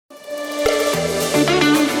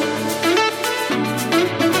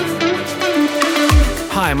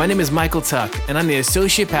Hi, my name is Michael Tuck, and I'm the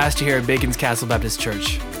Associate Pastor here at Bacon's Castle Baptist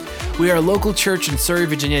Church. We are a local church in Surrey,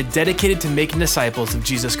 Virginia, dedicated to making disciples of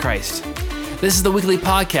Jesus Christ. This is the weekly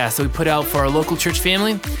podcast that we put out for our local church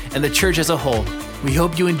family and the church as a whole. We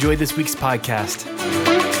hope you enjoyed this week's podcast.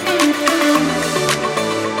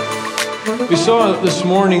 We saw this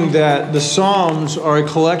morning that the Psalms are a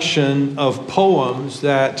collection of poems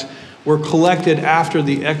that were collected after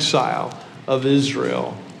the exile of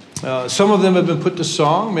Israel. Some of them have been put to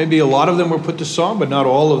song. Maybe a lot of them were put to song, but not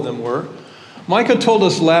all of them were. Micah told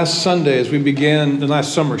us last summer, as we began this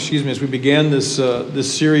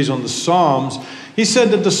series on the Psalms, he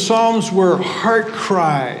said that the Psalms were heart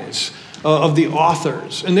cries of the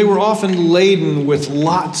authors, and they were often laden with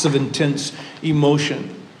lots of intense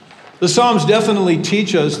emotion. The Psalms definitely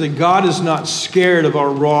teach us that God is not scared of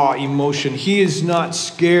our raw emotion. He is not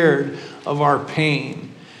scared of our pain.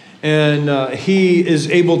 And he is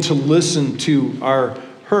able to listen to our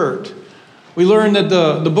hurt. We learned that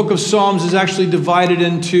the book of Psalms is actually divided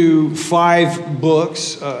into 5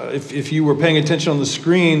 books. If you were paying attention on the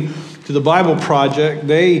screen to the Bible Project,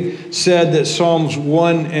 they said that Psalms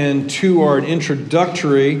 1 and 2 are an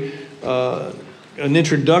introductory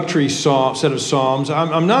set of Psalms.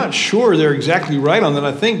 I'm not sure they're exactly right on that.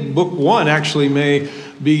 I think book 1 actually may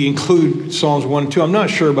include Psalms 1 and 2. I'm not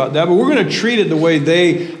sure about that, but we're going to treat it the way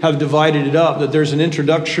they have divided it up, that there's an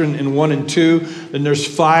introduction in 1 and 2, and there's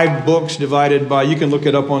 5 books divided by, you can look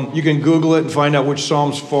it up you can Google it and find out which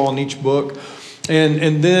Psalms fall in each book.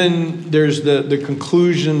 And then there's the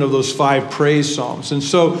conclusion of those 5 praise psalms. And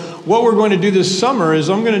so what we're going to do this summer is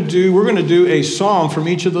we're going to do a psalm from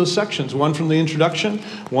each of those sections. One from the introduction,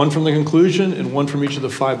 one from the conclusion, and one from each of the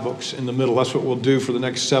 5 books in the middle. That's what we'll do for the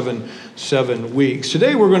next seven weeks.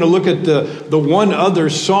 Today we're going to look at the one other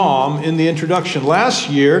psalm in the introduction. Last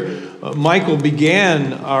year, Michael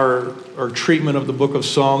began our treatment of the book of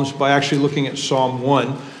Psalms by actually looking at Psalm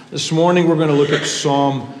 1. This morning we're going to look at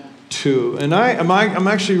Psalm 2. And I'm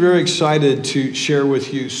actually very excited to share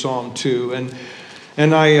with you Psalm 2.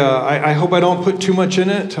 And I hope I don't put too much in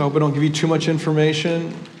it. I hope I don't give you too much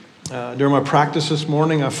information. During my practice this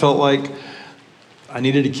morning, I felt like I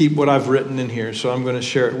needed to keep what I've written in here, so I'm going to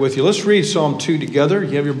share it with you. Let's read Psalm 2 together.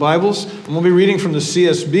 You have your Bibles. I'm going to be reading from the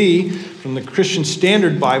CSB, from the Christian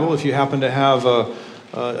Standard Bible, if you happen to have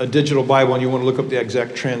a digital Bible and you want to look up the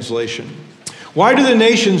exact translation. Why do the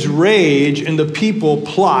nations rage and the people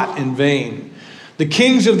plot in vain? The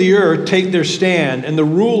kings of the earth take their stand, and the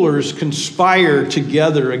rulers conspire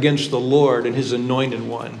together against the Lord and his anointed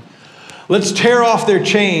one. Let's tear off their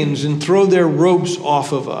chains and throw their ropes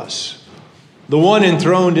off of us. The one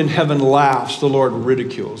enthroned in heaven laughs, the Lord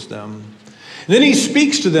ridicules them. And then he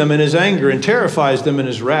speaks to them in his anger and terrifies them in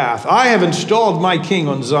his wrath. I have installed my king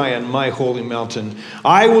on Zion, my holy mountain.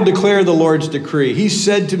 I will declare the Lord's decree. He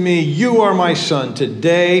said to me, you are my son.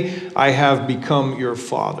 Today I have become your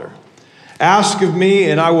father. Ask of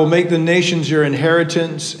me, and I will make the nations your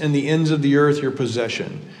inheritance and the ends of the earth your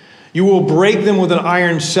possession. You will break them with an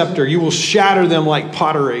iron scepter. You will shatter them like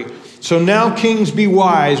pottery. So now, kings, be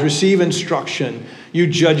wise, receive instruction. You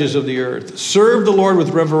judges of the earth, serve the Lord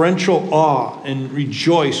with reverential awe and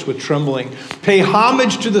rejoice with trembling. Pay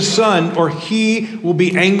homage to the Son, or he will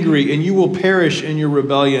be angry and you will perish in your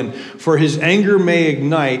rebellion. For his anger may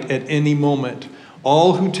ignite at any moment.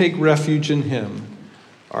 All who take refuge in him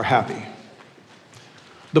are happy.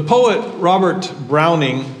 The poet Robert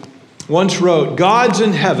Browning once wrote, God's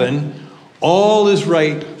in heaven, all is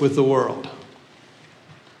right with the world.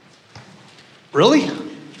 Really?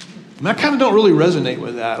 I kind of don't really resonate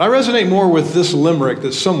with that. I resonate more with this limerick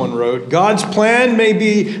that someone wrote. God's plan may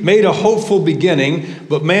be made a hopeful beginning,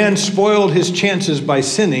 but man spoiled his chances by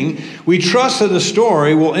sinning. We trust that the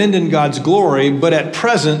story will end in God's glory, but at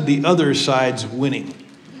present the other side's winning.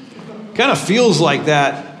 Kind of feels like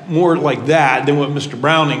that, more like that than what Mr.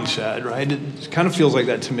 Browning said, right? It kind of feels like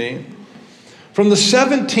that to me. From the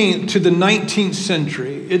 17th to the 19th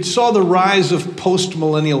century, it saw the rise of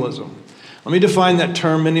postmillennialism. Let me define that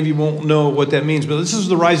term. Many of you won't know what that means, but this is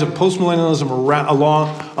the rise of postmillennialism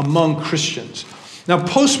among Christians. Now,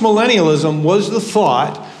 postmillennialism was the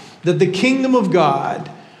thought that the kingdom of God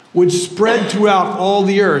would spread throughout all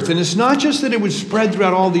the earth. And it's not just that it would spread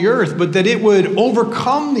throughout all the earth, but that it would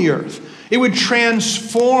overcome the earth. It would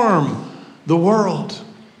transform the world.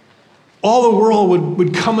 All the world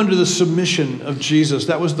would come under the submission of Jesus.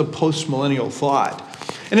 That was the postmillennial thought.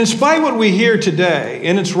 And in spite of what we hear today,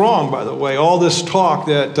 and it's wrong, by the way, all this talk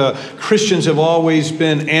that Christians have always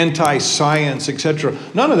been anti-science, etc.,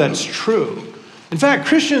 none of that's true. In fact,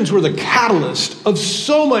 Christians were the catalyst of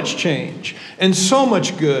so much change and so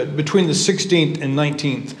much good between the 16th and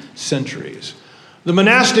 19th centuries. The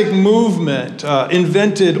monastic movement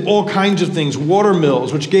invented all kinds of things, water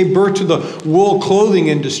mills, which gave birth to the wool clothing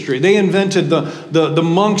industry. The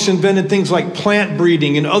monks invented things like plant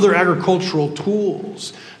breeding and other agricultural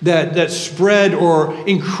tools that spread or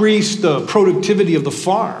increased the productivity of the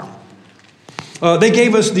farm. They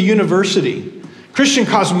gave us the university. Christian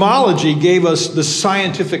cosmology gave us the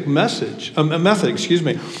scientific method.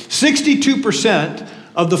 62%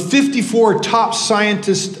 of the 54 top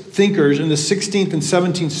scientist thinkers in the 16th and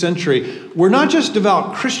 17th century were not just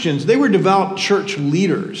devout Christians, they were devout church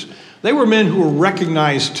leaders. They were men who were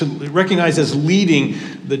recognized as leading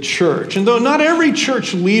the church. And though not every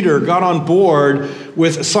church leader got on board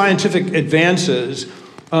with scientific advances,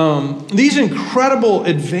 these incredible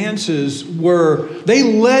advances they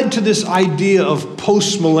led to this idea of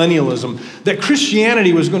postmillennialism, that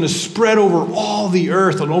Christianity was going to spread over all the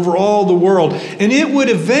earth and over all the world, and it would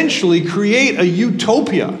eventually create a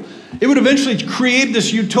utopia. It would eventually create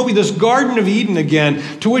this utopia, this Garden of Eden again,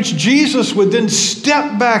 to which Jesus would then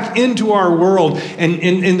step back into our world,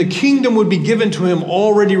 and the kingdom would be given to him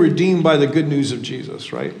already redeemed by the good news of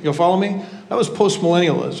Jesus, right? You'll follow me? That was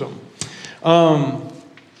postmillennialism.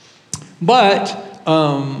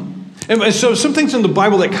 And so some things in the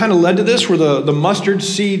Bible that kind of led to this were the mustard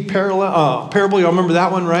seed parable. Y'all remember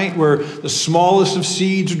that one, right? Where the smallest of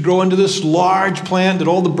seeds would grow into this large plant that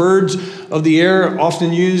all the birds of the air,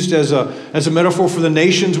 often used as a metaphor for the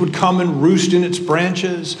nations, would come and roost in its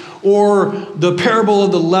branches. Or the parable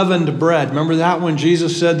of the leavened bread. Remember that one?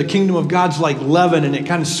 Jesus said the kingdom of God's like leaven, and it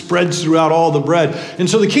kind of spreads throughout all the bread. And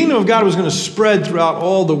so the kingdom of God was going to spread throughout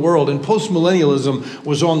all the world, and postmillennialism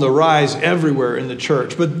was on the rise everywhere in the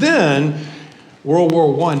church. But then World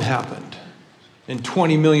War I happened, and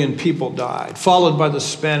 20 million people died, followed by the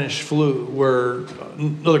Spanish flu, where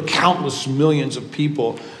another countless millions of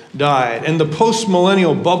people died. And the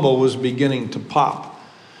postmillennial bubble was beginning to pop.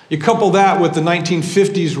 You couple that with the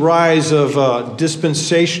 1950s rise of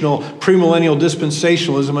premillennial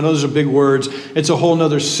dispensationalism. I know those are big words. It's a whole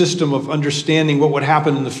other system of understanding what would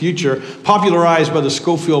happen in the future, popularized by the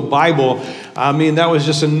Scofield Bible. I mean, that was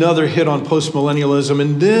just another hit on postmillennialism.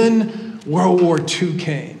 And then World War II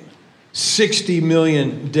came. 60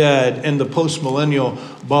 million dead, and the postmillennial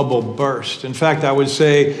bubble burst. In fact, I would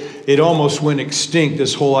say it almost went extinct,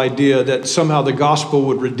 this whole idea that somehow the gospel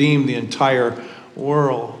would redeem the entire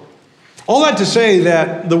world. All that to say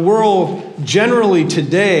that the world generally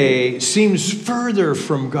today seems further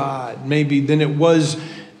from God, maybe, than it was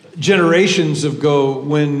generations ago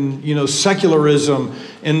when, secularism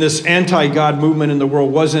and this anti-God movement in the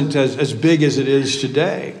world wasn't as big as it is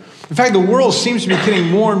today. In fact, the world seems to be getting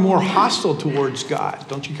more and more hostile towards God.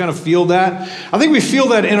 Don't you kind of feel that? I think we feel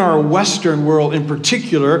that in our Western world in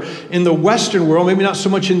particular. In the Western world, maybe not so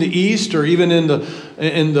much in the East or even in the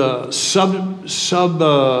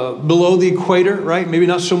below the equator, right? Maybe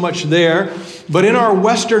not so much there. But in our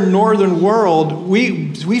Western northern world,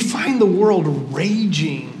 we find the world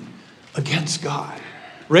raging against God,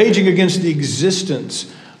 raging against the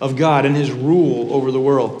existence of God and his rule over the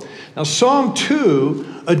world. Now, Psalm 2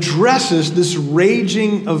 addresses this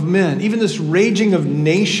raging of men, even this raging of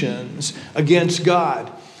nations against God.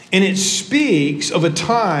 And it speaks of a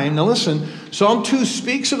time, now listen, Psalm 2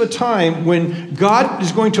 speaks of a time when God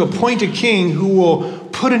is going to appoint a king who will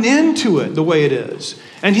put an end to it the way it is.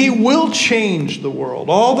 And he will change the world.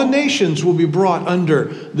 All the nations will be brought under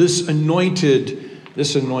this anointed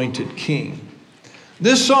king.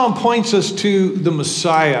 This psalm points us to the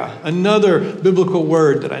Messiah, another biblical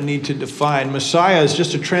word that I need to define. Messiah is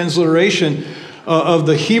just a transliteration of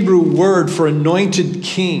the Hebrew word for anointed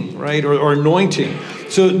king, right, or anointing.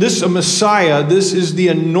 So this Messiah, this is the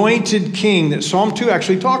anointed king that Psalm 2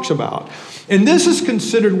 actually talks about. And this is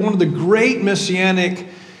considered one of the great messianic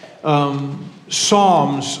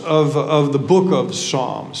psalms of the book of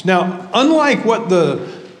Psalms. Now, unlike what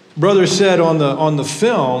the brother said on the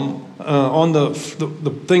film, on the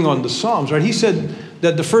thing on the Psalms, right? He said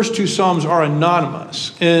that the first two Psalms are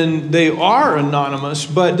anonymous, and they are anonymous,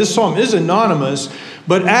 but this Psalm is anonymous.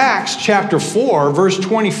 But Acts chapter 4, verse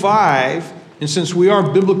 25, and since we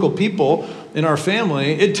are biblical people in our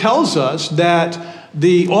family, it tells us that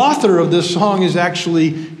the author of this song is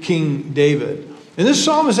actually King David. And this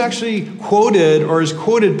psalm is actually quoted, or is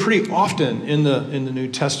quoted pretty often in the New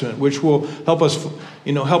Testament, which will help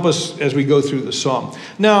us as we go through the psalm.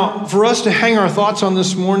 Now, for us to hang our thoughts on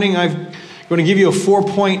this morning, I'm going to give you a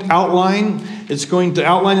 4-point outline. The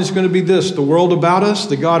outline is going to be this: the world about us,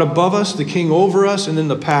 the God above us, the King over us, and then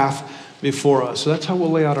the path before us. So that's how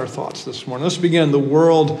we'll lay out our thoughts this morning. Let's begin. The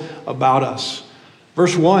world about us.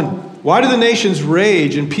 Verse 1, why do the nations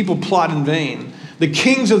rage and people plot in vain? The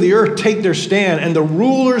kings of the earth take their stand, and the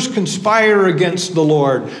rulers conspire against the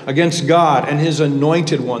Lord, against God and his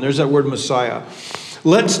anointed one. There's that word Messiah.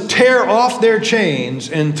 Let's tear off their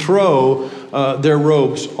chains and throw their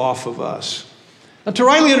robes off of us. Now, to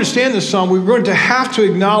rightly understand this psalm, we're going to have to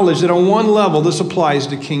acknowledge that on one level, this applies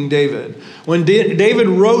to King David. When David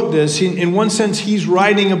wrote this, in one sense, he's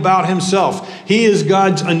writing about himself. He is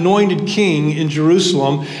God's anointed king in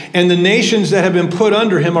Jerusalem, and the nations that have been put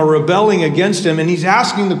under him are rebelling against him. And he's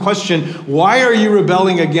asking the question, why are you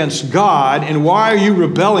rebelling against God? And why are you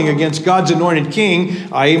rebelling against God's anointed king,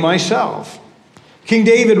 i.e. myself? King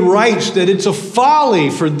David writes that it's a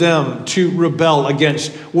folly for them to rebel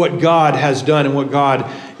against what God has done and what God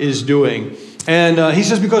is doing. And he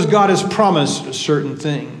says because God has promised certain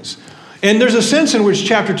things. And there's a sense in which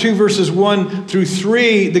chapter 2, verses 1 through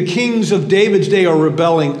 3, the kings of David's day are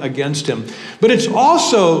rebelling against him. But it's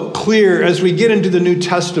also clear as we get into the New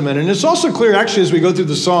Testament, and it's also clear actually as we go through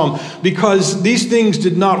the psalm, because these things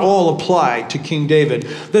did not all apply to King David,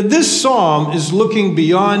 that this psalm is looking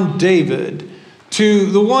beyond David to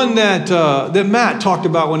the one that Matt talked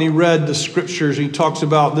about when he read the scriptures. He talks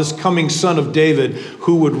about this coming son of David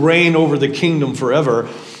who would reign over the kingdom forever.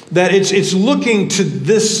 That it's looking to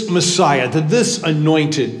this Messiah, to this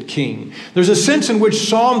anointed king. There's a sense in which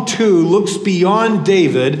Psalm 2 looks beyond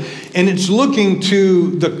David, and it's looking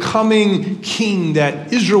to the coming king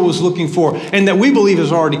that Israel was looking for, and that we believe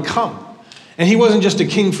has already come. And he wasn't just a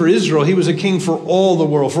king for Israel, he was a king for all the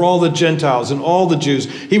world, for all the Gentiles and all the Jews.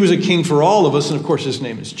 He was a king for all of us, and of course his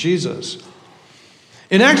name is Jesus.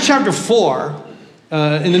 In Acts chapter 4,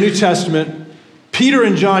 in the New Testament, Peter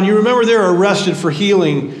and John, you remember they're arrested for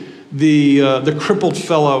healing the crippled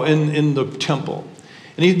fellow in the temple.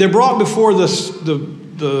 And they're brought before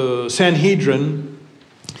the Sanhedrin,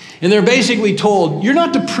 and they're basically told, you're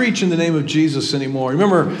not to preach in the name of Jesus anymore.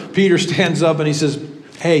 Remember, Peter stands up and he says,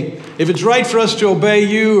 hey, if it's right for us to obey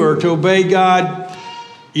you or to obey God,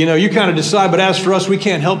 you kind of decide, but as for us, we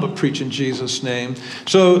can't help but preach in Jesus' name.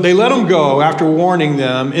 So they let them go after warning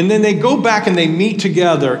them, and then they go back and they meet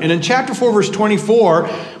together. And in chapter 4, verse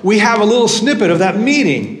 24, we have a little snippet of that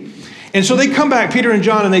meeting. And so they come back, Peter and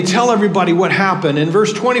John, and they tell everybody what happened. In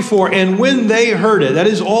verse 24, and when they heard it, that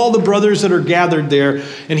is all the brothers that are gathered there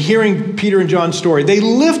and hearing Peter and John's story, they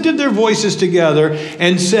lifted their voices together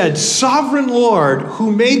and said, Sovereign Lord,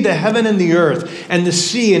 who made the heaven and the earth and the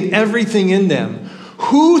sea and everything in them,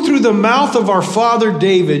 who through the mouth of our father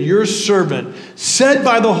David, your servant, said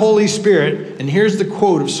by the Holy Spirit, and here's the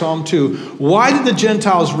quote of Psalm 2, why did the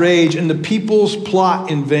Gentiles rage and the peoples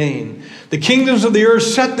plot in vain? The kingdoms of the earth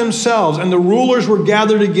set themselves, and the rulers were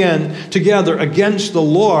gathered together against the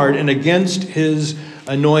Lord and against his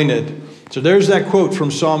anointed. So there's that quote from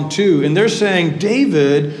Psalm 2. And they're saying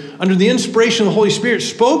David, under the inspiration of the Holy Spirit,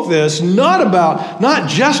 spoke this not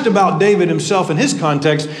just about David himself in his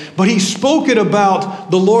context, but he spoke it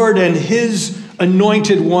about the Lord and his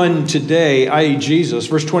anointed one today, i.e. Jesus.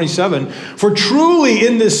 Verse 27, for truly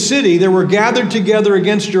in this city there were gathered together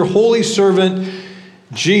against your holy servant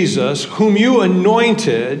Jesus, whom you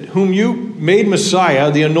anointed, whom you made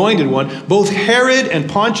Messiah, the anointed one, both Herod and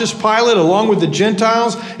Pontius Pilate, along with the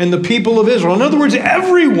Gentiles and the people of Israel. In other words,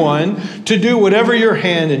 everyone to do whatever your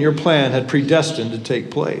hand and your plan had predestined to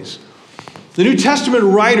take place. The New Testament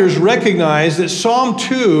writers recognize that Psalm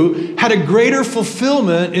 2 had a greater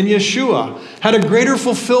fulfillment in Yeshua, had a greater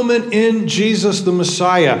fulfillment in Jesus the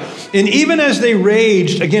Messiah. And even as they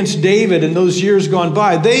raged against David in those years gone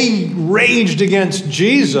by, they raged against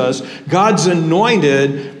Jesus, God's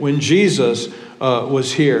anointed, when Jesus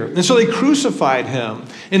was here. And so they crucified him.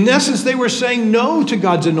 In essence, they were saying no to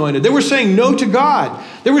God's anointed. They were saying no to God.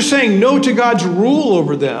 They were saying no to God's rule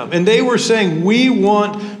over them. And they were saying, we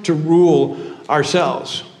want to rule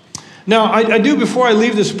ourselves. Now, I do, before I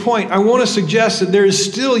leave this point, I want to suggest that there is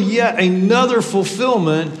still yet another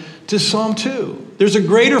fulfillment to Psalm 2. There's a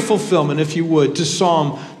greater fulfillment, if you would, to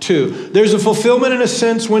Psalm 2. There's a fulfillment in a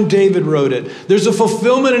sense when David wrote it. There's a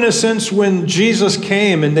fulfillment in a sense when Jesus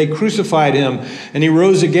came and they crucified him and he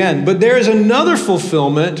rose again. But there is another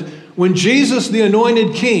fulfillment when Jesus, the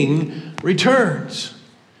anointed king, returns.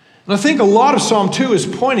 And I think a lot of Psalm 2 is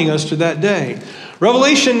pointing us to that day.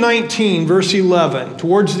 Revelation 19, verse 11,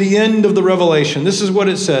 towards the end of the Revelation, this is what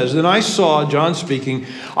it says. Then I saw, John speaking,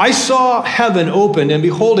 I saw heaven opened, and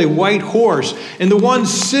behold, a white horse, and the one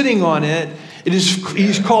sitting on it,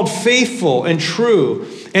 he's called Faithful and True,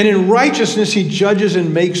 And in righteousness he judges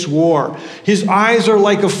and makes war. His eyes are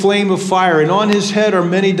like a flame of fire, and on his head are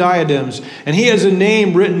many diadems. And he has a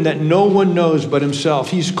name written that no one knows but himself.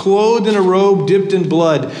 He's clothed in a robe dipped in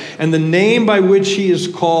blood, and the name by which he is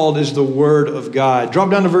called is the Word of God. Drop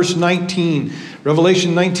down to verse 19.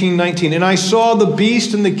 Revelation 19:19. And I saw the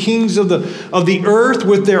beast and the kings of the earth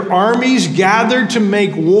with their armies gathered to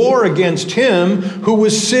make war against him who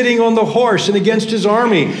was sitting on the horse and against his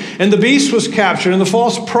army. And the beast was captured, and the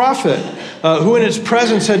false prophet who in its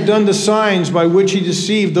presence had done the signs by which he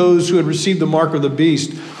deceived those who had received the mark of the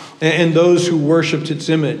beast and those who worshipped its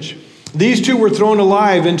image. These two were thrown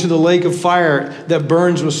alive into the lake of fire that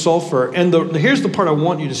burns with sulfur. And here's the part I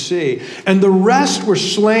want you to see. And the rest were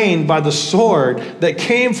slain by the sword that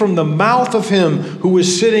came from the mouth of him who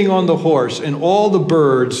was sitting on the horse. And all the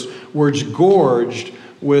birds were gorged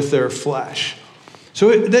with their flesh. So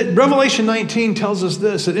Revelation 19 tells us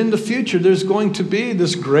this, that in the future there's going to be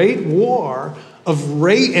this great war of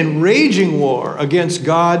raging war against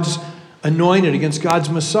God's anointed, against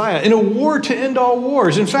God's Messiah, in a war to end all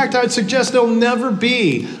wars. In fact, I would suggest there'll never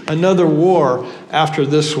be another war after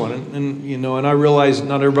this one. And I realize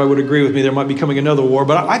not everybody would agree with me. There might be coming another war,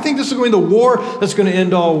 but I think this is going to be the war that's going to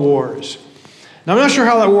end all wars. Now, I'm not sure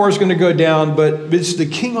how that war is going to go down, but it's the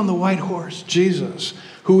king on the white horse, Jesus,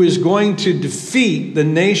 who is going to defeat the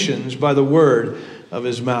nations by the word of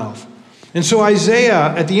his mouth. And so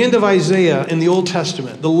Isaiah, at the end of Isaiah in the Old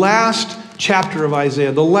Testament, the last chapter of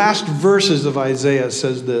Isaiah, the last verses of Isaiah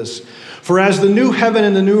says this: For as the new heaven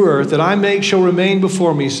and the new earth that I make shall remain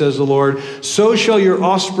before me, says the Lord, so shall your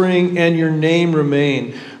offspring and your name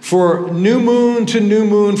remain. For new moon to new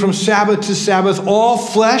moon, from Sabbath to Sabbath, all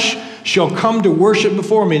flesh shall come to worship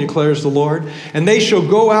before me, declares the Lord. And they shall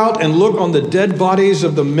go out and look on the dead bodies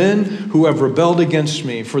of the men who have rebelled against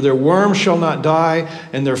me. For their worm shall not die,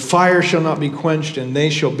 and their fire shall not be quenched, and they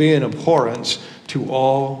shall be an abhorrence to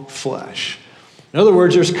all flesh. In other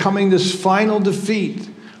words, there's coming this final defeat,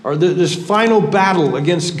 or this final battle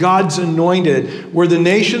against God's anointed, where the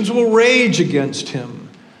nations will rage against him,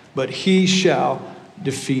 but he shall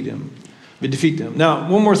defeat them. Now,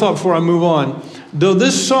 one more thought before I move on. Though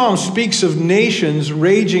this psalm speaks of nations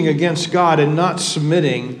raging against God and not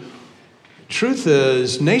submitting, the truth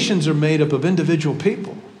is nations are made up of individual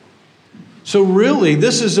people. So really,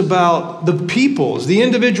 this is about the peoples, the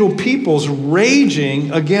individual peoples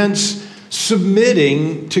raging against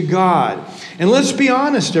submitting to God. And let's be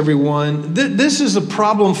honest, everyone, this is a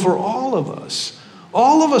problem for all of us.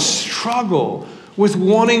 All of us struggle with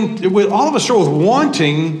wanting,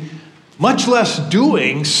 much less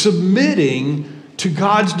doing, submitting to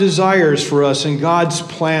God's desires for us and God's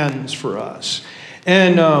plans for us.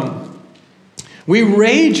 And we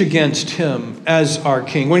rage against him as our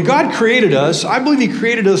king. When God created us, I believe he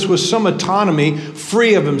created us with some autonomy,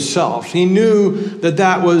 free of himself. He knew that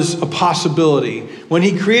that was a possibility. When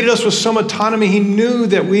he created us with some autonomy, he knew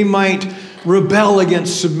that we might rebel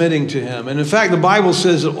against submitting to him. And in fact, the Bible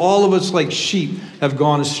says that all of us like sheep have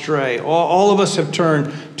gone astray. All of us have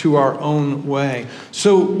turned to our own way.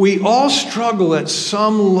 So we all struggle at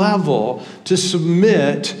some level to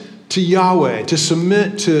submit to Yahweh, to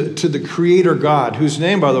submit to the Creator God, whose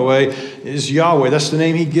name, by the way, is Yahweh. That's the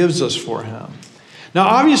name he gives us for him. Now,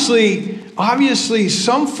 obviously,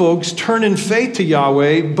 some folks turn in faith to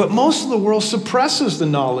Yahweh, but most of the world suppresses the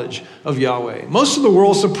knowledge of Yahweh. Most of the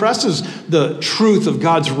world suppresses the truth of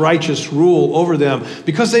God's righteous rule over them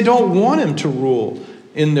because they don't want him to rule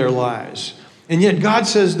in their lives. And yet God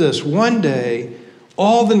says this: one day,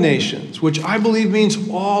 all the nations, which I believe means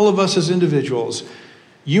all of us as individuals,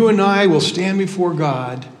 you and I will stand before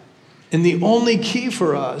God, and the only key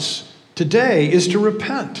for us today is to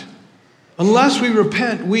repent. Unless we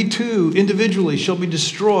repent, we too individually shall be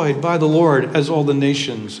destroyed by the Lord, as all the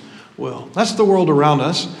nations will. That's the world around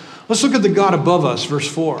us. Let's look at the God above us, verse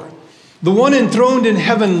 4. The one enthroned in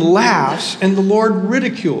heaven laughs, and the Lord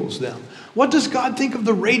ridicules them. What does God think of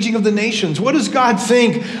the raging of the nations? What does God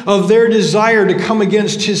think of their desire to come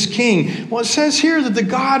against his king? Well, it says here that the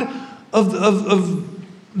God of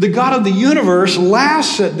the universe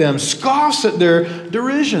laughs at them, scoffs at their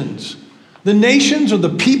derisions. The nations, or the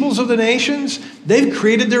peoples of the nations, they've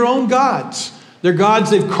created their own gods. Their gods,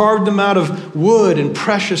 they've carved them out of wood and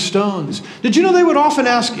precious stones. Did you know they would often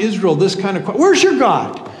ask Israel this kind of question? Where's your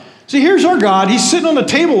God? See, here's our God. He's sitting on the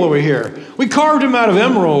table over here. We carved him out of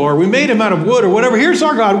emerald, or we made him out of wood, or whatever. Here's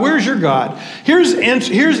our God. Where's your God? Here's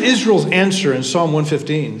Israel's answer in Psalm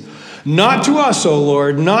 115. Not to us, O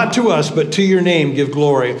Lord, not to us, but to your name give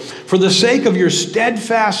glory. For the sake of your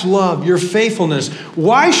steadfast love, your faithfulness.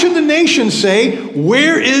 Why should the nations say,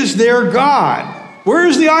 where is their God? Where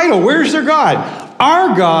is the idol? Where is their God?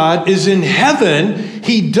 Our God is in heaven.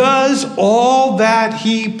 He does all that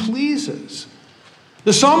he pleases.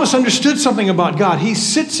 The psalmist understood something about God. He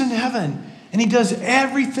sits in heaven and he does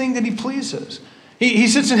everything that he pleases. He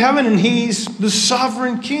sits in heaven and he's the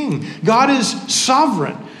sovereign king. God is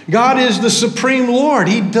sovereign. God is the supreme Lord.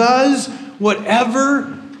 He does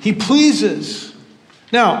whatever he pleases.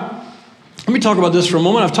 Now, let me talk about this for a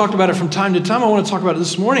moment. I've talked about it from time to time. I want to talk about it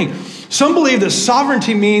this morning. Some believe that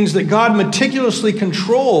sovereignty means that God meticulously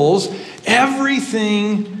controls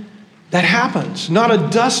everything that happens. Not a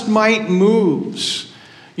dust mite moves,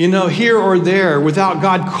 here or there without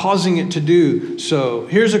God causing it to do so.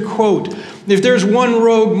 Here's a quote. If there's one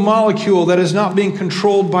rogue molecule that is not being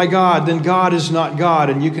controlled by God, then God is not God,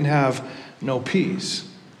 and you can have no peace.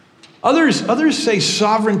 Others say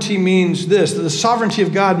sovereignty means this, that the sovereignty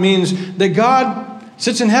of God means that God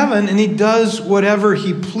sits in heaven and he does whatever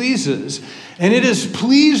he pleases. And it has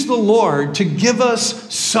pleased the Lord to give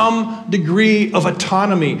us some degree of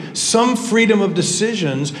autonomy, some freedom of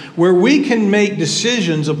decisions where we can make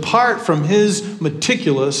decisions apart from his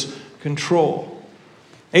meticulous control.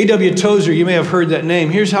 A.W. Tozer, you may have heard that name.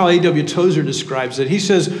 Here's how A.W. Tozer describes it. He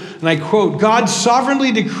says, and I quote, God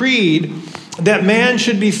sovereignly decreed that man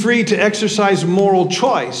should be free to exercise moral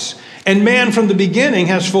choice. And man from the beginning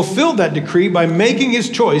has fulfilled that decree by making his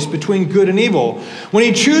choice between good and evil. When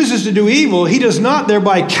he chooses to do evil, he does not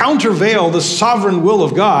thereby countervail the sovereign will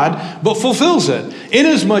of God, but fulfills it,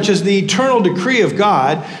 inasmuch as the eternal decree of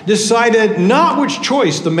God decided not which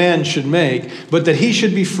choice the man should make, but that he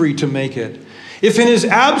should be free to make it. If in his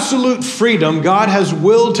absolute freedom God has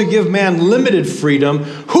willed to give man limited freedom,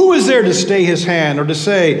 who is there to stay his hand or to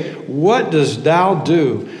say, what dost thou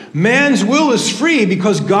do? Man's will is free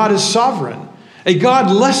because God is sovereign. A God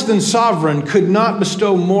less than sovereign could not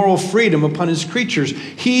bestow moral freedom upon his creatures.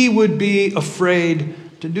 He would be afraid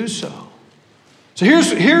to do so. So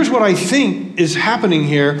here's what I think is happening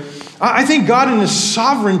here. I think God in his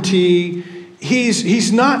sovereignty,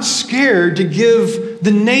 he's not scared to give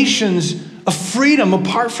the nations a freedom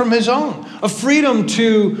apart from his own, a freedom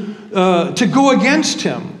to go against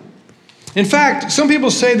him. In fact, some people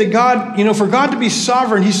say that God, for God to be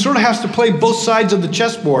sovereign, he sort of has to play both sides of the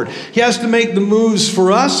chessboard. He has to make the moves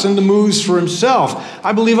for us and the moves for himself.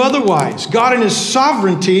 I believe otherwise. God in his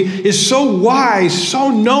sovereignty is so wise, so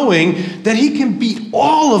knowing that he can beat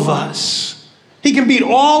all of us. He can beat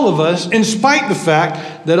all of us in spite of the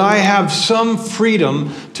fact that I have some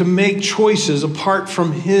freedom to make choices apart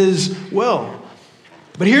from his will.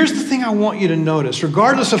 But here's the thing I want you to notice.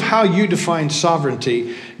 Regardless of how you define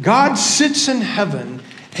sovereignty, God sits in heaven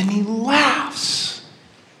and he laughs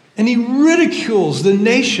and he ridicules the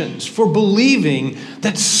nations for believing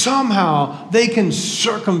that somehow they can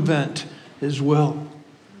circumvent his will.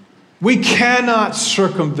 We cannot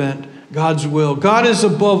circumvent God's will. God is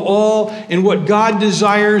above all, and what God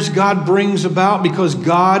desires, God brings about because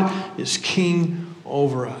God is king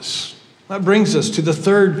over us. That brings us to the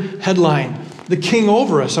third headline, the king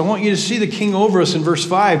over us. I want you to see the king over us in verse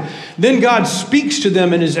 5. Then God speaks to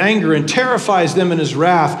them in his anger and terrifies them in his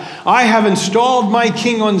wrath. I have installed my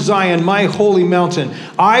king on Zion, my holy mountain.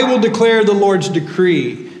 I will declare the Lord's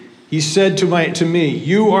decree. He said to me,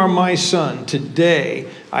 you are my son. Today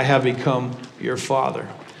I have become your father.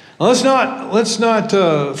 Now, let's not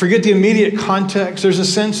forget the immediate context. There's a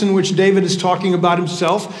sense in which David is talking about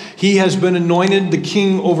himself. He has been anointed the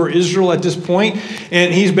king over Israel at this point,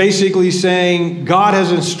 and he's basically saying, God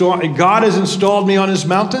has installed me on his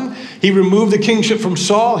mountain. He removed the kingship from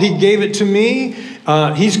Saul. He gave it to me.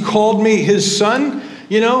 He's called me his son,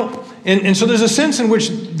 And so there's a sense in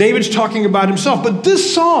which David's talking about himself. But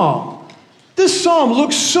this psalm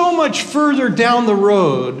looks so much further down the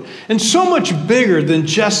road and so much bigger than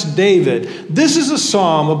just David. This is a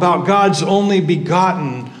psalm about God's only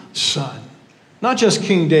begotten son. Not just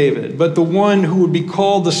King David, but the one who would be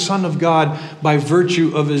called the Son of God by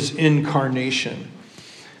virtue of his incarnation.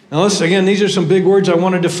 Now, again, these are some big words. I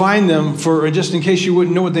want to define them for just in case you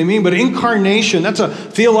wouldn't know what they mean. But incarnation, that's a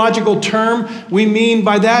theological term. We mean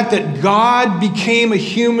by that God became a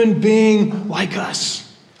human being like us.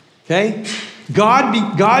 Okay?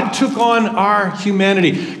 God took on our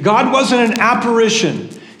humanity. God wasn't an apparition.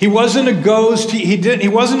 He wasn't a ghost. He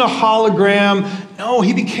wasn't a hologram. No,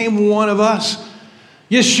 he became one of us.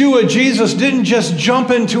 Yeshua, Jesus, didn't just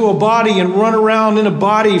jump into a body and run around in a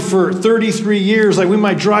body for 33 years like we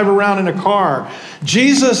might drive around in a car.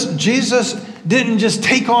 Jesus didn't just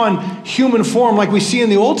take on human form like we see in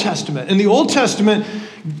the Old Testament. In the Old Testament,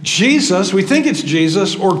 Jesus, we think it's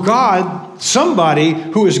Jesus or God, somebody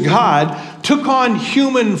who is God, took on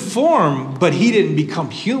human form, but he didn't become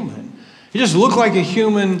human. He just looked like a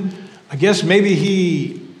human I guess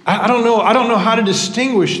maybe I don't know how to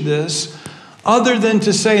distinguish this other than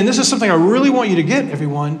to say, and this is something I really want you to get,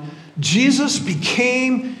 everyone, Jesus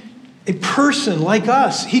became a person like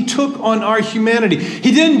us. He took on our humanity.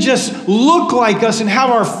 He didn't just look like us and have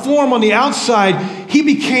our form on the outside. He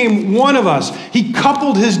became one of us. He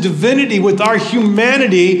coupled his divinity with our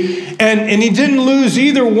humanity, and he didn't lose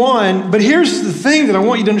either one. But here's the thing that I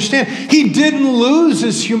want you to understand. He didn't lose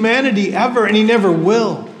his humanity ever, and he never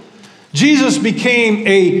will. Jesus became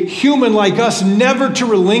a human like us, never to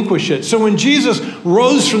relinquish it. So when Jesus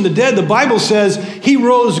rose from the dead, the Bible says he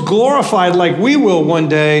rose glorified like we will one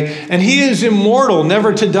day, and he is immortal,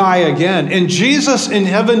 never to die again. And Jesus in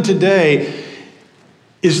heaven today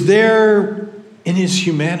is there in his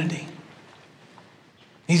humanity.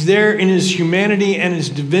 He's there in his humanity and his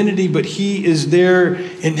divinity, but he is there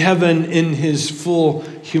in heaven in his full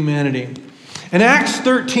humanity. In Acts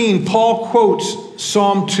 13, Paul quotes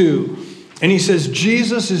Psalm 2, and he says,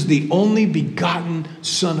 Jesus is the only begotten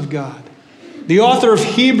Son of God. The author of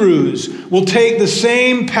Hebrews will take the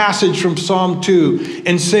same passage from Psalm 2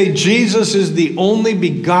 and say Jesus is the only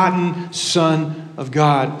begotten Son of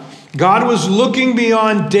God. God was looking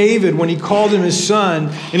beyond David when he called him his son,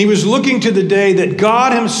 and he was looking to the day that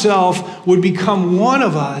God himself would become one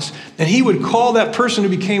of us, and he would call that person who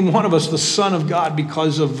became one of us the Son of God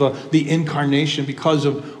because of the incarnation, because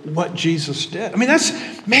of what Jesus did. I mean,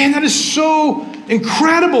 that is so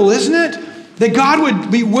incredible, isn't it? That God would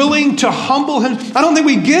be willing to humble him. I don't think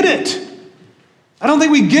we get it.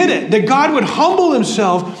 That God would humble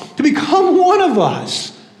himself to become one of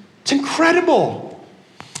us. It's incredible.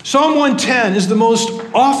 Psalm 110 is the most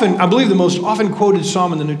often quoted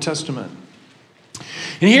psalm in the New Testament.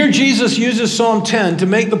 And here Jesus uses Psalm 10 to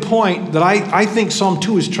make the point that I think Psalm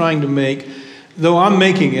 2 is trying to make, though I'm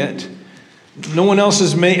making it. No one else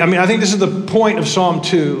has made, I think this is the point of Psalm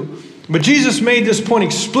 2. But Jesus made this point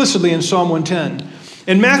explicitly in Psalm 110.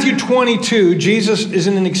 In Matthew 22, Jesus is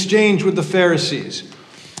in an exchange with the Pharisees.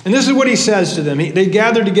 And this is what he says to them. They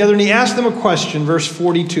gathered together and he asked them a question, verse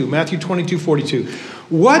 42, Matthew 22, 42.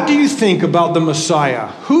 What do you think about the Messiah?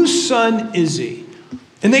 Whose son is he?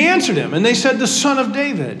 And they answered him, and they said, the son of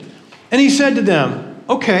David. And he said to them,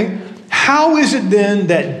 okay, how is it then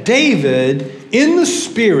that David, in the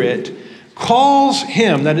Spirit, calls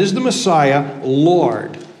him, that is the Messiah,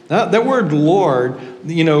 Lord? That word Lord,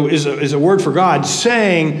 is a word for God,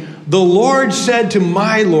 saying, the Lord said to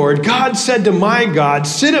my Lord, God said to my God,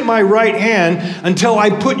 sit at my right hand until I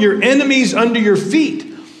put your enemies under your feet.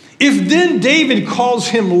 If then David calls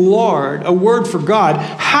him Lord, a word for God,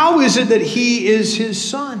 how is it that he is his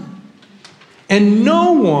son? And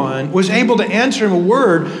no one was able to answer him a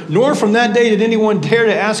word, nor from that day did anyone dare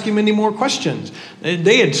to ask him any more questions.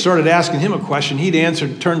 They had started asking him a question. He'd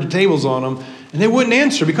answered, turned the tables on them, and they wouldn't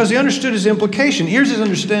answer because they understood his implication. Here's his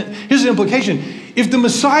implication. If the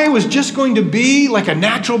Messiah was just going to be like a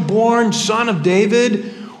natural-born son of David,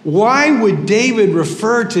 why would David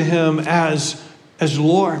refer to him as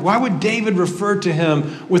Lord? Why would David refer to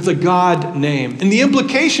him with the God name? And the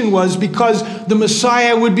implication was because the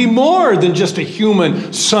Messiah would be more than just a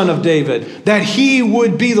human son of David, that he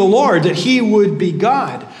would be the Lord, that he would be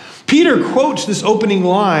God. Peter quotes this opening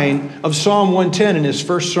line of Psalm 110 in his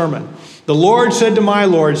first sermon. The Lord said to my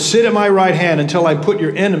Lord, sit at my right hand until I put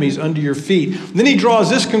your enemies under your feet. Then he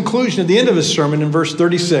draws this conclusion at the end of his sermon in verse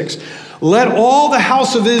 36. Let all the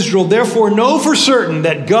house of Israel therefore know for certain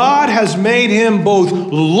that God has made him both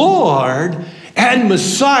Lord and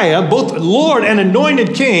Messiah, both Lord and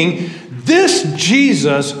anointed King, this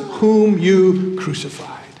Jesus whom you crucified.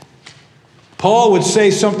 Paul would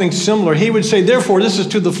say something similar. He would say, therefore, this is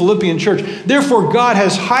to the Philippian church, therefore God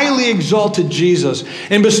has highly exalted Jesus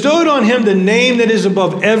and bestowed on him the name that is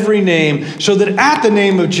above every name, so that at the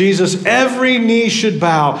name of Jesus every knee should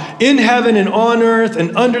bow in heaven and on earth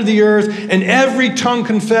and under the earth, and every tongue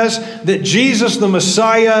confess that Jesus the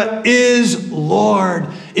Messiah is Lord,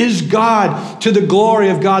 is God, to the glory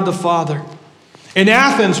of God the Father. In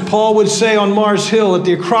Athens, Paul would say on Mars Hill at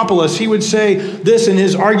the Acropolis, he would say this in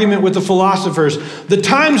his argument with the philosophers, the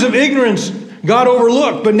times of ignorance God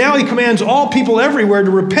overlooked, but now he commands all people everywhere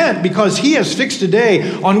to repent because he has fixed a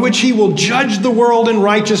day on which he will judge the world in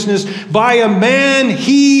righteousness by a man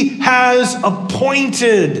he has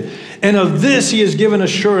appointed. And of this he has given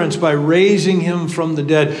assurance by raising him from the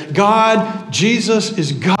dead. God, Jesus,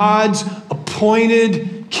 is God's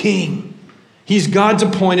appointed king. He's God's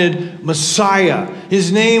appointed Messiah. His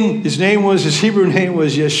Hebrew name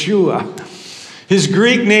was Yeshua. His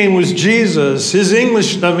Greek name was Jesus. His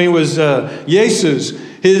English name was Jesus.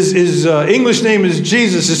 His English name is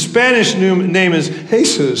Jesus. His Spanish name is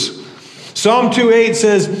Jesus. Psalm 2:8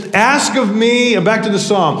 says, ask of me, back to the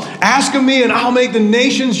Psalm, ask of me and I'll make the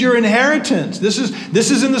nations your inheritance. This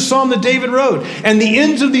is in the Psalm that David wrote. And the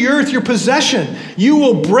ends of the earth your possession. You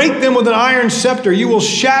will break them with an iron scepter. You will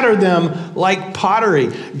shatter them like pottery.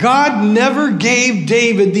 God never gave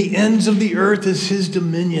David the ends of the earth as his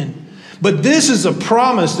dominion. But this is a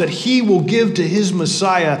promise that he will give to his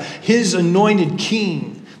Messiah, his anointed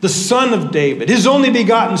king, the son of David, his only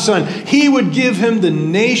begotten son. He would give him the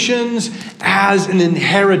nations as an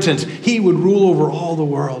inheritance. He would rule over all the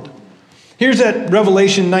world. Here's that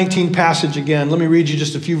Revelation 19 passage again. Let me read you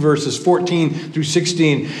just a few verses, 14 through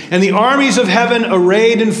 16. And the armies of heaven,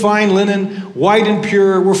 arrayed in fine linen, white and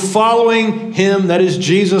pure, were following him, that is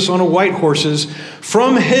Jesus, on a white horses.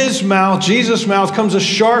 From his mouth, Jesus' mouth, comes a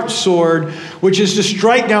sharp sword, which is to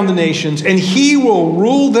strike down the nations, and he will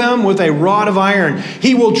rule them with a rod of iron.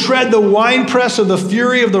 He will tread the winepress of the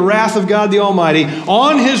fury of the wrath of God the Almighty.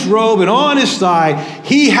 On his robe and on his thigh,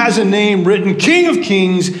 he has a name written, King of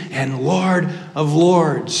Kings and Lord of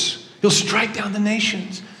Lords. He'll strike down the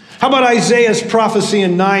nations. How about Isaiah's prophecy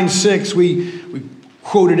in 9:6? We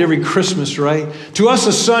quote it every Christmas, right? To us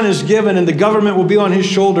a son is given, and the government will be on his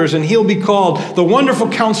shoulders, and he'll be called the Wonderful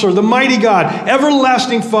Counselor, the Mighty God,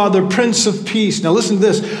 Everlasting Father, Prince of Peace. Now listen to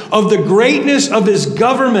this. Of the greatness of his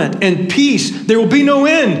government and peace, there will be no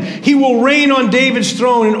end. He will reign on David's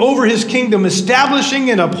throne and over his kingdom, establishing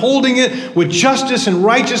and upholding it with justice and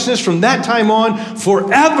righteousness from that time on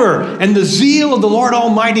forever. And the zeal of the Lord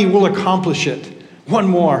Almighty will accomplish it. One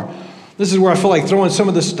more. This is where I feel like throwing some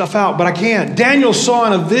of this stuff out, but I can't. Daniel saw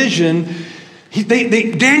in a vision,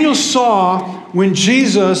 Daniel saw when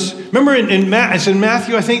Jesus, remember it's in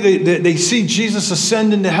Matthew, I think they see Jesus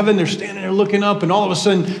ascend into heaven. They're standing there looking up, and all of a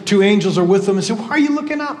sudden 2 angels are with them and say, why are you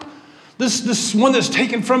looking up? This one that's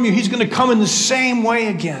taken from you, he's going to come in the same way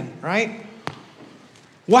again, right?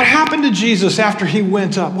 What happened to Jesus after he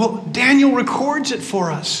went up? Well, Daniel records it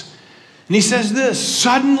for us. And he says this,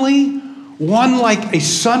 suddenly one like a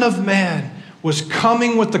son of man was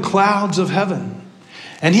coming with the clouds of heaven.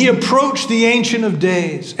 And he approached the Ancient of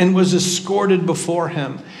Days and was escorted before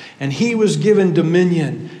him. And he was given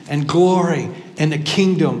dominion and glory and a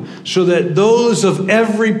kingdom so that those of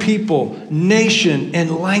every people, nation,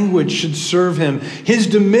 and language should serve him. His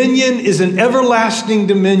dominion is an everlasting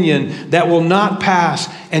dominion that will not pass,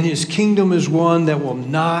 and his kingdom is one that will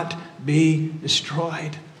not be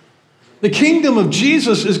destroyed. The kingdom of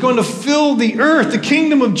Jesus is going to fill the earth. The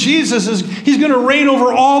kingdom of Jesus he's going to reign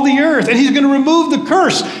over all the earth, and he's going to remove the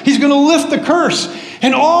curse. He's going to lift the curse.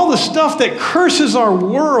 And all the stuff that curses our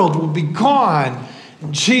world will be gone.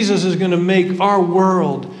 And Jesus is going to make our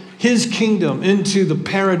world, his kingdom, into the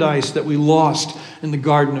paradise that we lost in the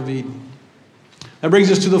Garden of Eden. That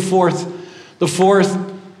brings us to the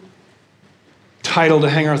fourth title to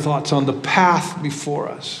hang our thoughts on, the path before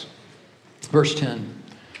us. Verse 10.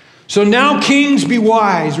 So now kings, be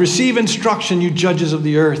wise, receive instruction, you judges of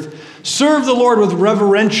the earth. Serve the Lord with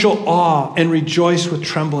reverential awe and rejoice with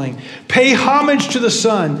trembling. Pay homage to the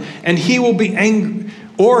Son, and he will be angry,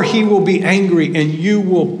 and you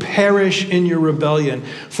will perish in your rebellion.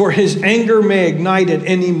 For his anger may ignite at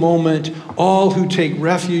any moment. All who take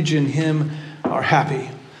refuge in him are happy.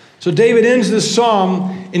 So David ends this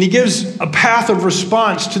psalm, and he gives a path of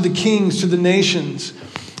response to the kings, to the nations.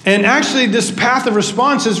 And actually, this path of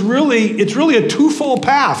response it's really a twofold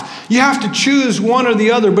path. You have to choose one or the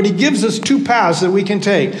other, but he gives us two paths that we can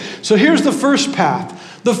take. So here's the first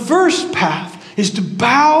path. The first path is to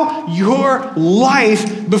bow your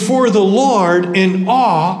life before the Lord in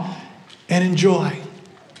awe and in joy.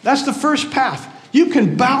 That's the first path. You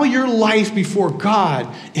can bow your life before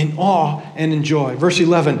God in awe and in joy. Verse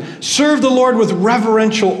 11, serve the Lord with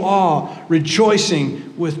reverential awe,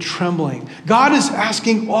 rejoicing with trembling. God is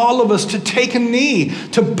asking all of us to take a knee,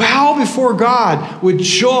 to bow before God with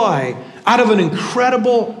joy out of an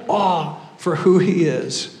incredible awe for who he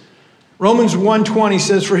is. Romans 1:20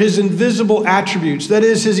 says, for his invisible attributes, that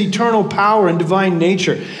is his eternal power and divine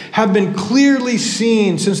nature, have been clearly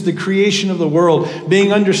seen since the creation of the world,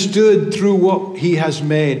 being understood through what he has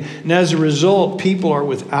made. And as a result, people are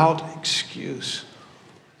without excuse.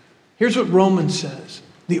 Here's what Romans says.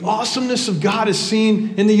 The awesomeness of God is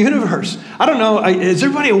seen in the universe. I don't know, is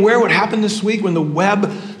everybody aware what happened this week when the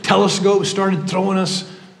Webb telescope started throwing us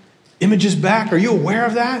images back? Are you aware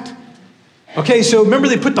of that? Okay, so remember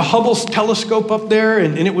they put the Hubble telescope up there,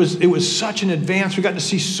 and it was such an advance. We got to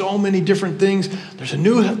see so many different things. There's a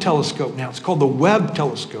new telescope now. It's called the Webb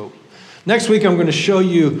telescope. Next week I'm going to show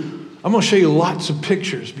you lots of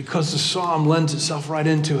pictures because the psalm lends itself right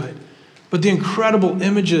into it. But the incredible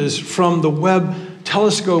images from the Webb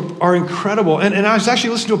telescope are incredible. And I was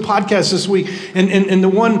actually listening to a podcast this week, and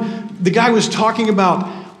the guy was talking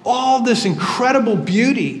about all this incredible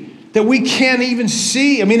beauty that we can't even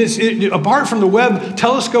see. I mean, apart from the Webb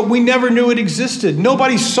telescope, we never knew it existed.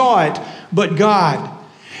 Nobody saw it but God.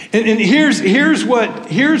 And here's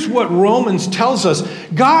what Romans tells us.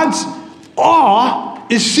 God's awe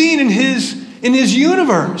is seen in his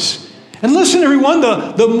universe. And listen, everyone,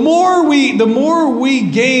 the more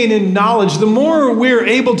we gain in knowledge, the more we're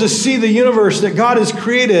able to see the universe that God has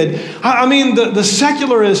created. I mean, the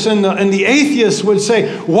secularists and the atheists would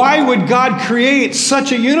say, why would God create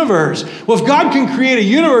such a universe? Well, if God can create a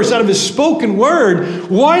universe out of his spoken word,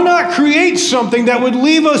 why not create something that would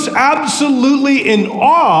leave us absolutely in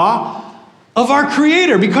awe of our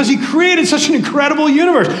Creator? Because he created such an incredible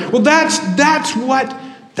universe. Well,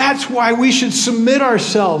 that's why we should submit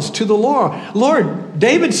ourselves to the Lord.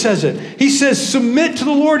 David says it. He says, submit to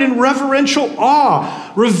the Lord in reverential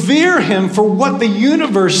awe. Revere him for what the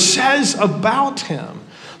universe says about him.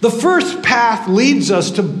 The first path leads us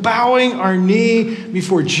to bowing our knee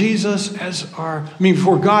before before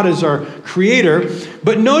God as our Creator.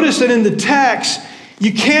 But notice that in the text,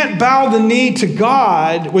 you can't bow the knee to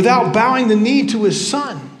God without bowing the knee to his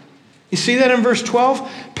Son. You see that in verse 12?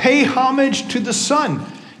 Pay homage to the Son.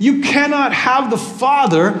 You cannot have the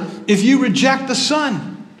Father if you reject the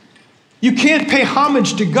Son. You can't pay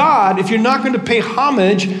homage to God if you're not going to pay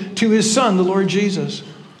homage to his Son, the Lord Jesus.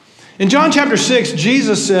 In John chapter 6,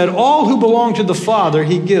 Jesus said, all who belong to the Father,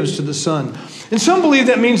 he gives to the Son. And some believe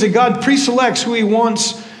that means that God preselects who he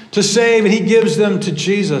wants to save and he gives them to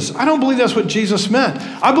Jesus. I don't believe that's what Jesus meant.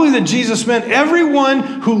 I believe that Jesus meant everyone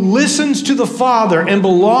who listens to the Father and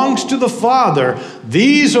belongs to the Father,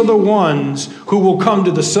 these are the ones who will come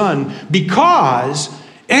to the Son, because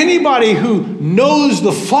anybody who knows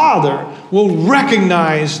the Father will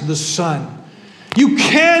recognize the Son. You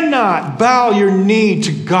cannot bow your knee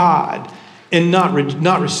to God and not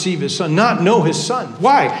receive his Son, not know his Son.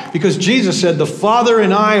 Why? Because Jesus said, the Father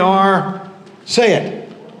and I are, say it,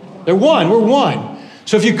 they're one. We're one.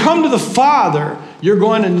 So if you come to the Father, you're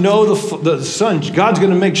going to know the Son. God's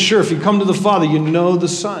going to make sure if you come to the Father, you know the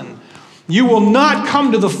Son. You will not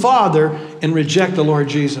come to the Father and reject the Lord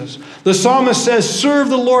Jesus. The psalmist says, serve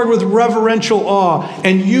the Lord with reverential awe,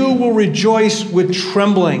 and you will rejoice with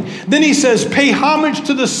trembling. Then he says, pay homage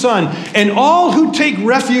to the Son, and all who take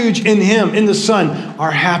refuge in him, in the Son,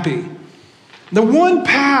 are happy. The one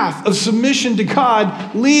path of submission to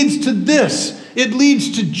God leads to this. It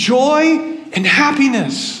leads to joy and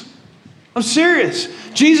happiness. I'm serious.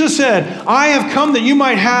 Jesus said, I have come that you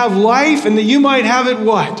might have life and that you might have it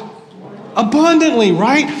what? Abundantly,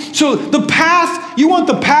 right? So the path, you want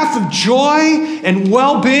the path of joy and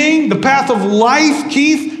well-being, the path of life,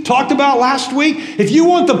 Keith talked about last week. If you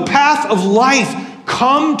want the path of life,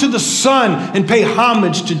 come to the Son and pay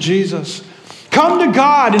homage to Jesus. Come to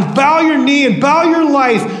God and bow your knee and bow your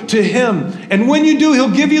life to him. And when you do, he'll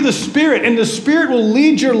give you the Spirit, and the Spirit will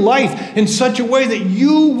lead your life in such a way that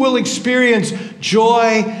you will experience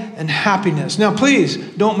joy and happiness. Now, please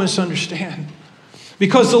don't misunderstand.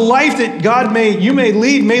 Because the life that you may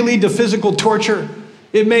lead to physical torture.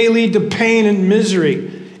 It may lead to pain and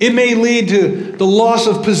misery. It may lead to the loss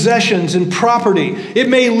of possessions and property. It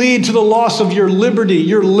may lead to the loss of your liberty,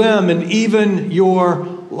 your limb, and even your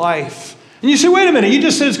life. And you say, wait a minute, you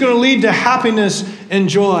just said it's going to lead to happiness and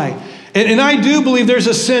joy. And I do believe there's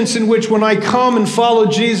a sense in which when I come and follow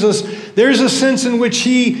Jesus, there's a sense in which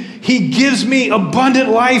he gives me abundant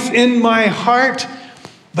life in my heart.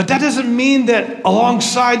 But that doesn't mean that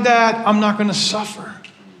alongside that, I'm not going to suffer.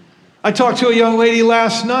 I talked to a young lady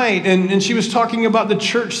last night, and she was talking about the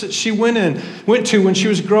church that she went to when she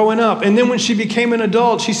was growing up. And then when she became an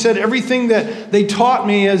adult, she said everything that they taught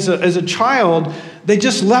me as a child, they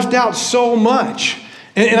just left out so much.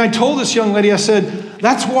 And I told this young lady, I said,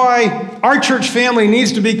 that's why our church family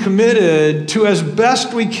needs to be committed to, as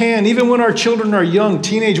best we can, even when our children are young,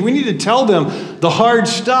 teenage, we need to tell them the hard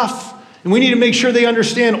stuff. And we need to make sure they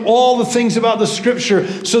understand all the things about the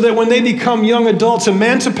Scripture so that when they become young adults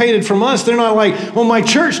emancipated from us, they're not like, well, my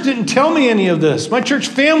church didn't tell me any of this. My church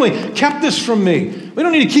family kept this from me. We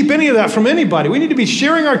don't need to keep any of that from anybody. We need to be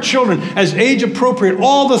sharing our children as age appropriate,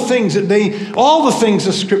 all the things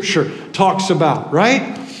the Scripture talks about,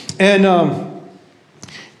 right? And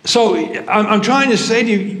so I'm trying to say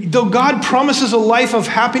to you, though God promises a life of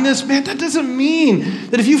happiness, man, that doesn't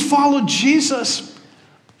mean that if you follow Jesus,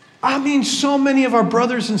 so many of our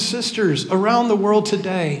brothers and sisters around the world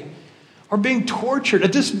today are being tortured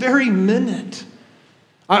at this very minute.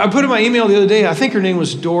 I put in my email the other day, I think her name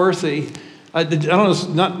was Dorothy. I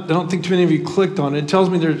don't think too many of you clicked on it. It tells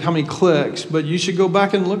me how many clicks, but you should go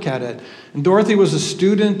back and look at it. And Dorothy was a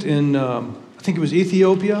student in, I think it was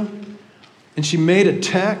Ethiopia, and she made a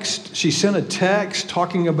text. She sent a text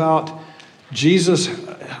talking about Jesus.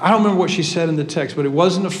 I don't remember what she said in the text, but it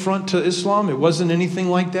wasn't an affront to Islam. It wasn't anything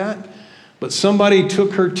like that. But somebody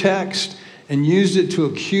took her text and used it to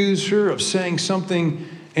accuse her of saying something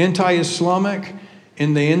anti-Islamic,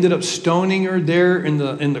 and they ended up stoning her there in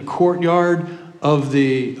the courtyard of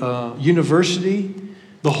the university.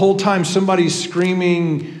 The whole time somebody's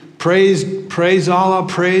screaming, praise Allah,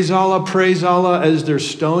 praise Allah, praise Allah, as they're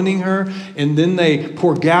stoning her. And then they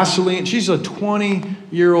pour gasoline. She's a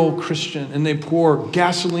 20-year-old Christian, and they pour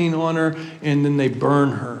gasoline on her, and then they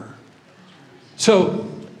burn her. So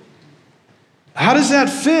how does that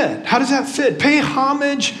fit? How does that fit? Pay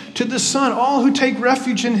homage to the Son. All who take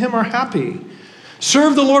refuge in him are happy.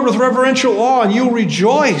 Serve the Lord with reverential awe, and you'll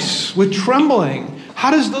rejoice with trembling.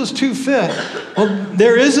 How does those two fit? Well,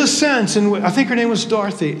 there is a sense, and I think her name was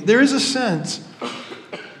Dorothy. There is a sense,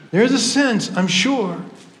 I'm sure,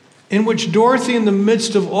 in which Dorothy, in the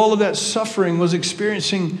midst of all of that suffering, was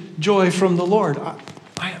experiencing joy from the Lord.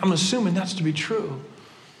 I'm assuming that's to be true.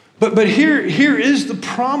 But here is the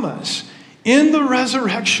promise. In the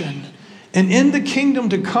resurrection and in the kingdom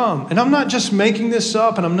to come, and I'm not just making this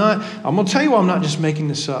up, and I'm going to tell you why I'm not just making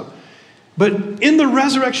this up. But in the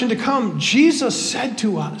resurrection to come, Jesus said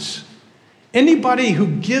to us, anybody who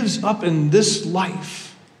gives up in this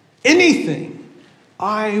life, anything,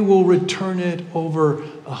 I will return it over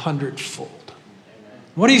 100-fold.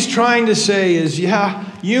 What he's trying to say is, yeah,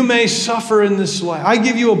 you may suffer in this life. I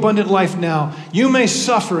give you abundant life now. You may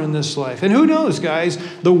suffer in this life. And who knows, guys?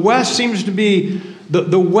 The West seems to be,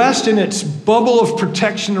 the West in its bubble of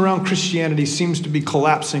protection around Christianity seems to be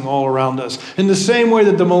collapsing all around us. In the same way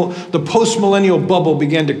that the post-millennial bubble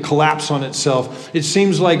began to collapse on itself, it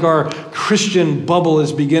seems like our Christian bubble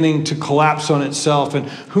is beginning to collapse on itself. And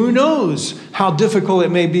who knows how difficult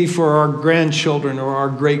it may be for our grandchildren or our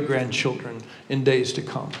great-grandchildren in days to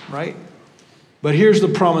come, right? But here's the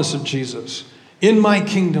promise of Jesus. In my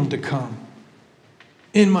kingdom to come,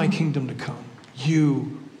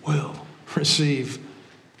 you will receive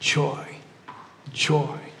joy.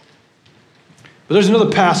 Joy. But there's another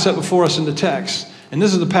path set before us in the text, and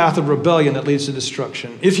this is the path of rebellion that leads to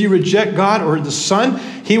destruction. If you reject God or the Son,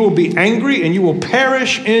 he will be angry, and you will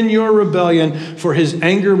perish in your rebellion, for his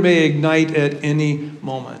anger may ignite at any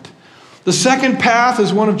moment. The second path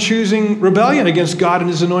is one of choosing rebellion against God and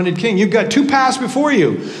his anointed king. You've got two paths before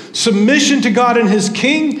you. Submission to God and his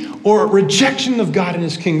king, or rejection of God and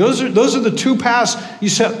his king. Those are the two paths you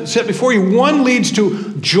set before you. One leads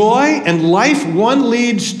to joy and life. One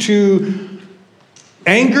leads to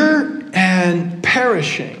anger and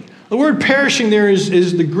perishing. The word perishing there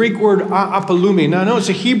is the Greek word apalumi. Now I know it's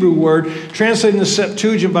a Hebrew word translated in the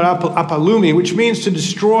Septuagint, but apalumi, which means to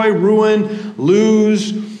destroy, ruin,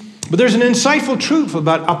 lose. But there's an insightful truth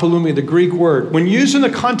about apalumi, the Greek word. When used in the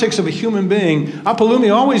context of a human being,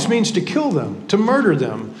 apalumi always means to kill them, to murder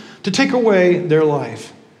them, to take away their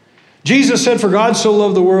life. Jesus said, for God so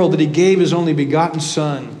loved the world that he gave his only begotten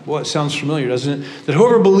Son. Well, it sounds familiar, doesn't it? That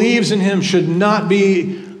whoever believes in him should not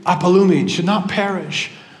be apalumi, should not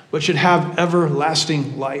perish, but should have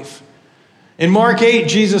everlasting life. In Mark 8,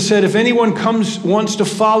 Jesus said, if anyone wants to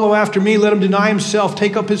follow after me, let him deny himself,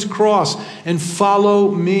 take up his cross, and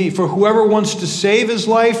follow me. For whoever wants to save his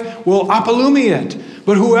life will apalumi it.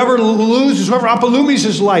 But whoever apalumis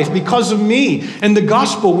his life because of me and the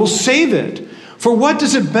gospel will save it. For what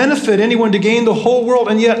does it benefit anyone to gain the whole world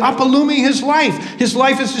and yet apalumi his life? His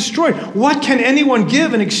life is destroyed. What can anyone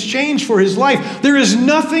give in exchange for his life? There is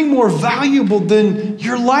nothing more valuable than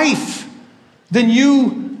your life, than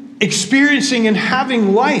you experiencing and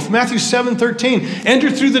having life. Matthew 7:13,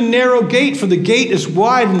 enter through the narrow gate, for the gate is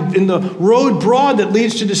wide and the road broad that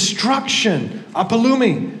leads to destruction.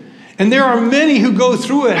 Apalumi. And there are many who go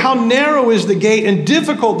through it. How narrow is the gate and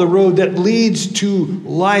difficult the road that leads to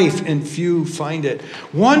life, and few find it.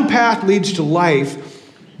 One path leads to life,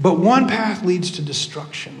 but one path leads to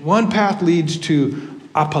destruction. One path leads to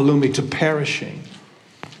apalumi, to perishing.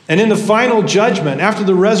 And in the final judgment, after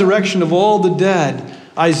the resurrection of all the dead,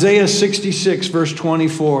 Isaiah 66, verse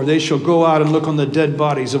 24, they shall go out and look on the dead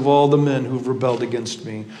bodies of all the men who've rebelled against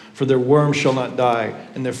me. For their worm shall not die,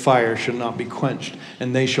 and their fire shall not be quenched,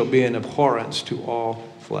 and they shall be an abhorrence to all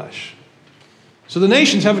flesh. So the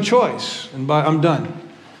nations have a choice. And I'm done.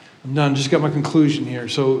 Just got my conclusion here.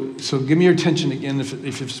 So give me your attention again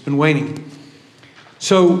if it's been waning.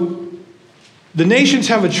 So the nations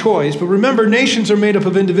have a choice, but remember, nations are made up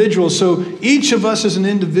of individuals. So each of us as an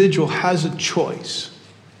individual has a choice.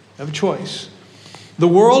 We have a choice. The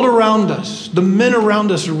world around us, the men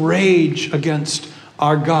around us rage against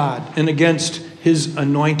our God and against his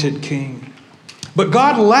anointed king. But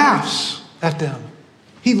God laughs at them.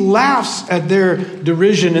 He laughs at their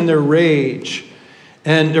derision and their rage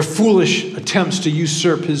and their foolish attempts to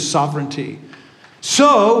usurp his sovereignty.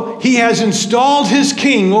 So he has installed his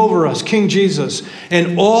king over us, King Jesus.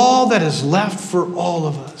 And all that is left for all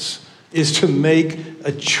of us is to make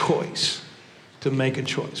a choice. To make a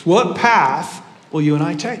choice. What path will you and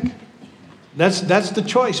I take? That's the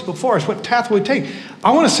choice before us. What path will we take?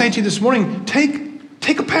 I want to say to you this morning,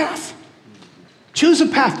 take a path. Choose a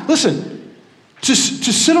path. Listen, to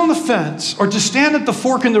sit on the fence or to stand at the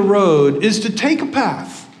fork in the road is to take a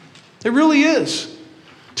path. It really is.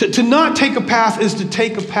 To not take a path is to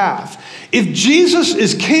take a path. If Jesus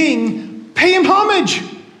is king, pay him homage.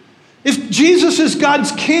 If Jesus is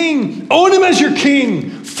God's king, own him as your king.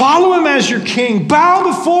 Follow him as your king.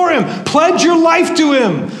 Bow before him. Pledge your life to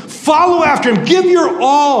him. Follow after him. Give your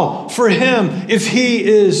all for him if he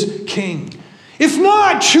is king. If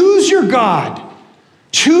not, choose your God.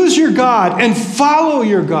 Choose your God and follow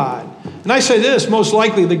your God. And I say this, most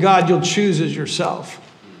likely the God you'll choose is yourself.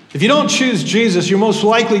 If you don't choose Jesus, you're most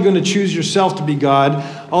likely going to choose yourself to be God,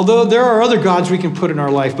 although there are other gods we can put in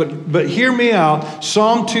our life. But hear me out.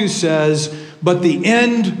 Psalm 2 says, but the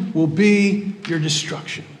end will be your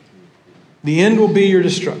destruction. The end will be your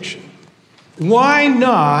destruction. Why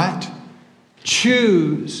not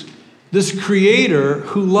choose this Creator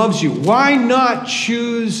who loves you? Why not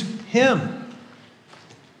choose him?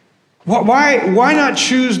 Why not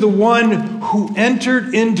choose the one who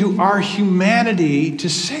entered into our humanity to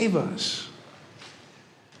save us?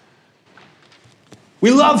 We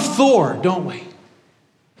love Thor, don't we?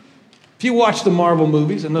 If you watch the Marvel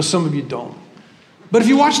movies, I know some of you don't, but if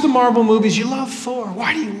you watch the Marvel movies, you love Thor.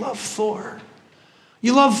 Why do you love Thor?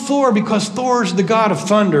 You love Thor because Thor's the god of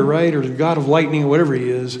thunder, right? Or the god of lightning or whatever he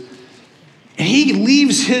is. And he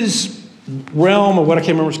leaves his realm, or what I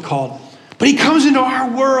can't remember what it's called. But he comes into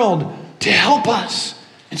our world to help us.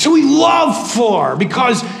 And so we love Thor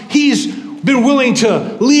because he's been willing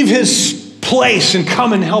to leave his place and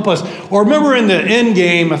come and help us. Or remember in the end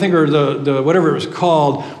game, I think, or the whatever it was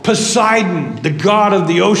called, Poseidon, the god of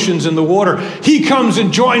the oceans and the water, he comes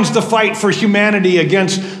and joins the fight for humanity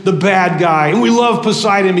against the bad guy. And we love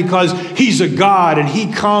Poseidon because he's a god and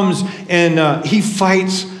he comes and he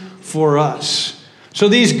fights for us. So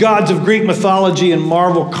these gods of Greek mythology and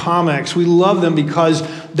Marvel comics, we love them because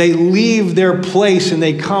they leave their place and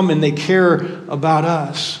they come and they care about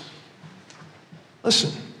us.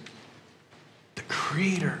 Listen, the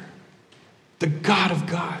Creator, the God of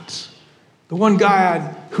gods, the one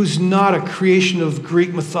God who's not a creation of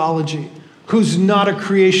Greek mythology, who's not a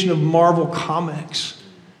creation of Marvel comics,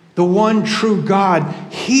 the one true God,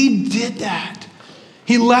 he did that.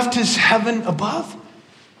 He left his heaven above,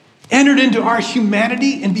 entered into our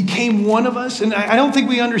humanity and became one of us. And I don't think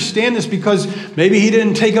we understand this because maybe he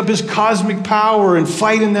didn't take up his cosmic power and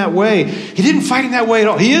fight in that way. He didn't fight in that way at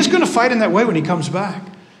all. He is going to fight in that way when he comes back.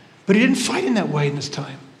 But he didn't fight in that way in this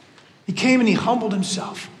time. He came and he humbled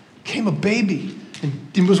himself, became a baby,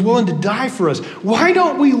 and was willing to die for us. Why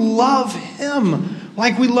don't we love him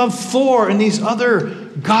like we love Thor and these other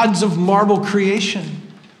gods of Marvel creation?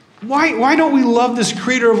 Why don't we love this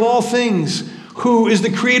Creator of all things, who is the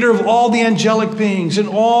creator of all the angelic beings and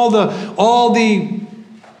all the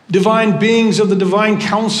divine beings of the divine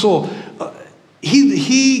council?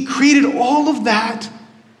 He created all of that,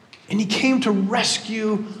 and he came to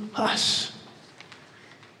rescue us.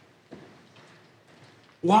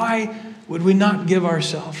 Why would we not give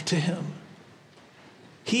ourselves to him?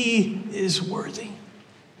 He is worthy.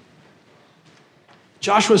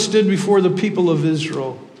 Joshua stood before the people of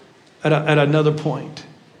Israel at another point.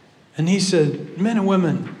 And he said, men and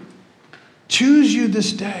women, choose you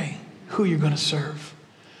this day who you're going to serve.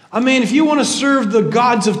 I mean, if you want to serve the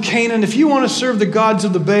gods of Canaan, if you want to serve the gods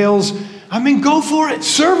of the Baals, I mean, go for it.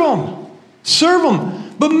 Serve them. Serve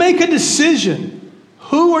them. But make a decision.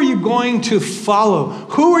 Who are you going to follow?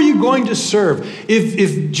 Who are you going to serve?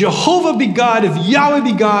 If Jehovah be God, if Yahweh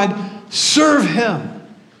be God, serve him.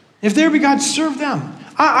 If there be God, serve them.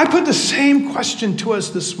 I put the same question to us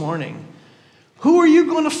this morning. Who are you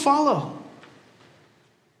going to follow?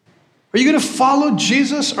 Are you going to follow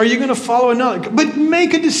Jesus? Are you going to follow another? But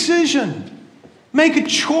make a decision. Make a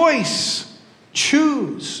choice.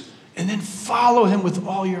 Choose. And then follow him with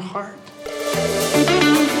all your heart.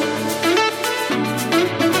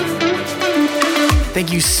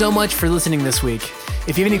 Thank you so much for listening this week.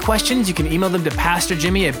 If you have any questions, you can email them to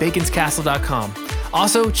PastorJimmy@baconscastle.com.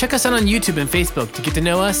 Also, check us out on YouTube and Facebook to get to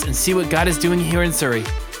know us and see what God is doing here in Surrey.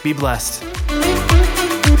 Be blessed.